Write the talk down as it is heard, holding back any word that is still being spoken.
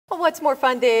what's more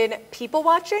fun than people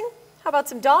watching? How about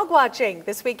some dog watching?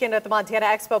 This weekend at the Montana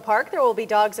Expo Park, there will be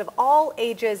dogs of all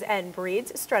ages and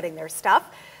breeds strutting their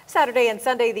stuff. Saturday and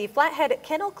Sunday, the Flathead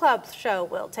Kennel Club show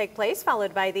will take place,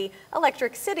 followed by the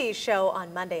Electric City show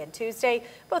on Monday and Tuesday.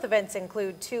 Both events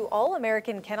include 2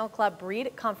 All-American Kennel Club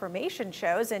breed confirmation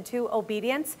shows and 2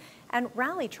 obedience and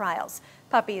rally trials.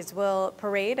 Puppies will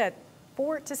parade at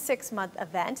 4 to 6 month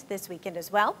event this weekend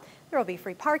as well. There will be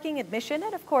free parking, admission,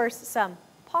 and of course some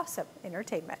possum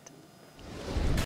entertainment.